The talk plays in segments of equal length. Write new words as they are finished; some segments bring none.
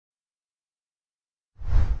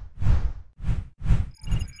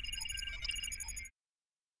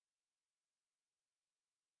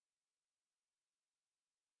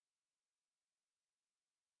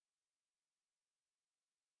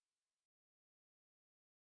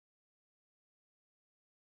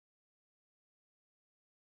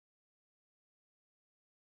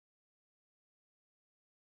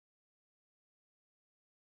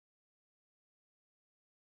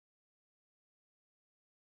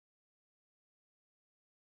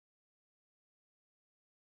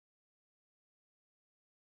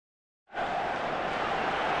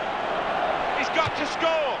to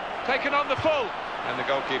score, taken on the full. And the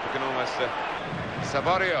goalkeeper can almost...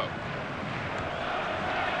 Savario.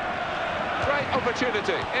 Great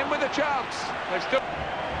opportunity, in with a chance. They've still...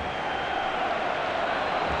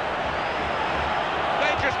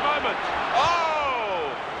 Dangerous moment.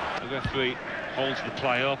 Oh! The referee holds the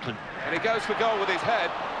play up and he goes for goal with his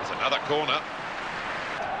head. It's another corner.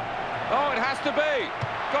 Oh, it has to be.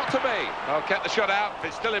 Got to be. Oh, kept the shot out.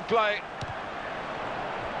 It's still in play.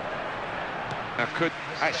 Now could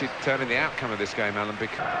actually determine the outcome of this game, Alan,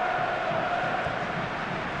 because...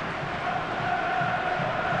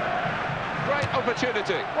 Great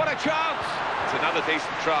opportunity. What a chance. It's another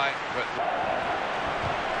decent try, but...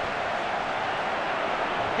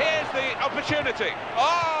 Here's the opportunity.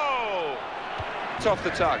 Oh! It's off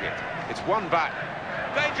the target. It's one back.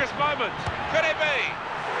 Dangerous moment. Could it be?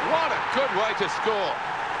 What a good way to score.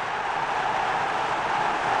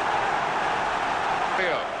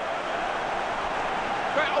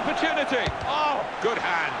 Great opportunity. Oh, good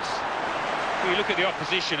hands. you look at the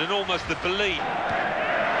opposition and almost the belief.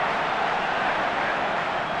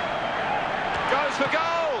 Goes for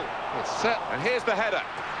goal. It's set, and here's the header.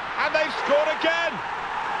 And they've scored again.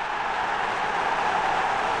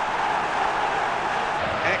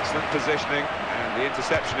 Excellent positioning, and the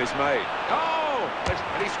interception is made. Oh,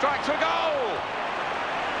 and he strikes a goal.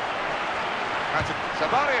 That's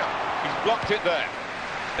Savario. He's blocked it there.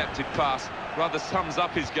 Accepted pass rather sums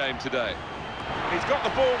up his game today. He's got the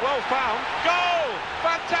ball well found. Goal!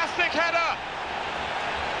 Fantastic header!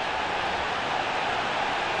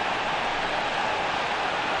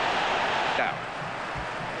 Down.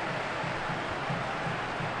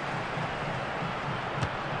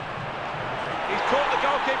 He's caught the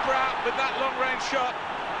goalkeeper out with that long-range shot.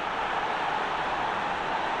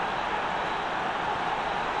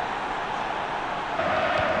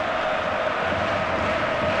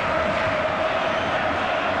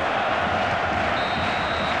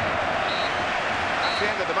 The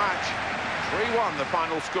end of the match, 3-1 the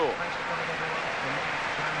final score.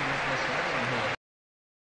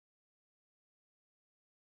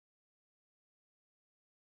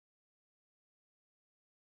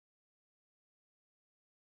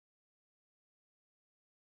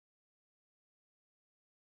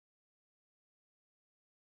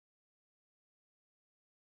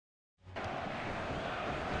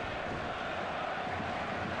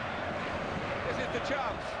 This is the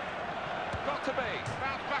chance. Got to be.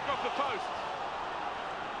 Bounce back off the post.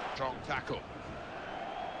 Strong tackle.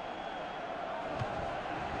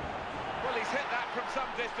 Well, he's hit that from some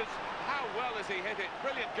distance. How well has he hit it?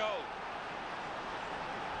 Brilliant goal.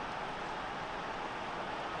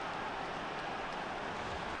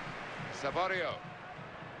 Savario.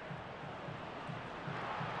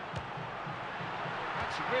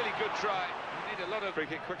 That's a really good try. You need a lot of free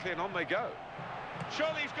kick quickly, and on they go.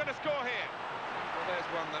 Surely he's going to score here. Well,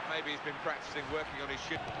 there's one that maybe he's been practicing working on his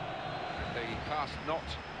shoot. The pass not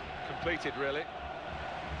completed, really.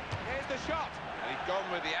 Here's the shot. And he's gone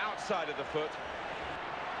with the outside of the foot.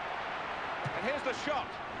 And here's the shot.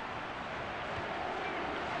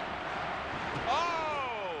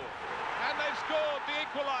 Oh! And they've scored the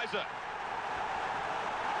equaliser.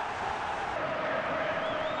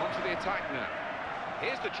 On to the attack now.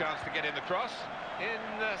 Here's the chance to get in the cross.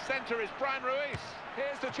 In the centre is Brian Ruiz.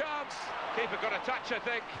 Here's the chance. Keeper got a touch, I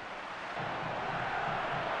think.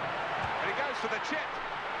 And he goes for the chip.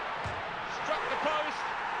 Struck the post.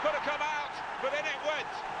 Could have come out, but in it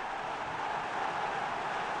went.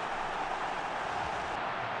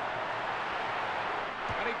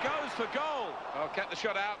 And he goes for goal. Oh, kept the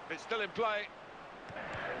shot out. It's still in play.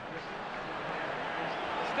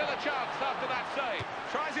 Still a chance after that save.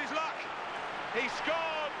 Tries his luck. He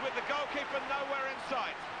scored with the goalkeeper nowhere in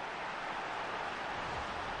sight.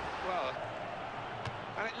 Well,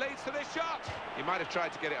 and it leads to this shot. He might have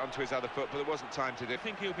tried to get it onto his other foot, but there wasn't time to do. I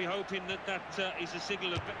think he'll be hoping that is a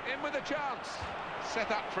signal of... In with a chance. Set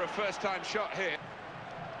up for a first-time shot here.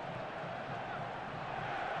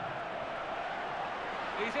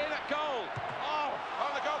 He's in at goal. Oh,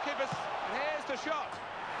 on the goalkeeper's. And here's the shot.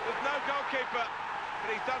 There's no goalkeeper,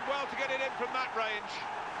 but he's done well to get it in from that range.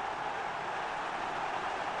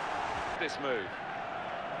 This move.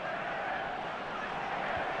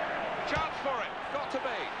 Chance for it. Got to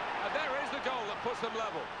be. And there is the goal that puts them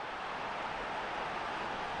level.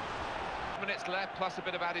 Minutes left, plus a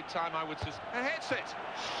bit of added time, I would suspect. And hits it.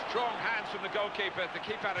 Strong hands from the goalkeeper to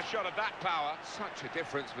keep out a shot of that power. Such a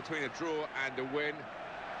difference between a draw and a win.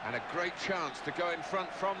 And a great chance to go in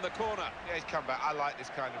front from the corner. Yeah, he's come back. I like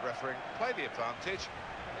this kind of refereeing. Play the advantage,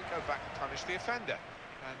 and go back and punish the offender.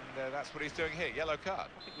 And that's what he's doing here, yellow card.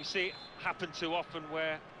 I think we see it happen too often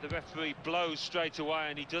where the referee blows straight away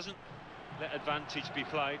and he doesn't let advantage be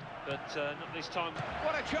played, but not this time.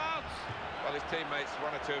 What a chance! Well, his teammates,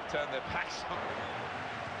 one or two, have turned their backs on.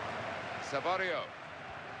 Savario.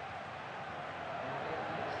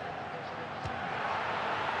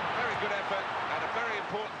 Very good effort at a very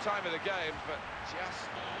important time of the game, but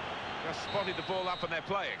just spotted the ball up and they're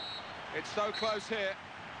playing. It's so close here.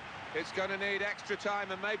 It's going to need extra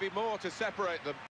time and maybe more to separate them.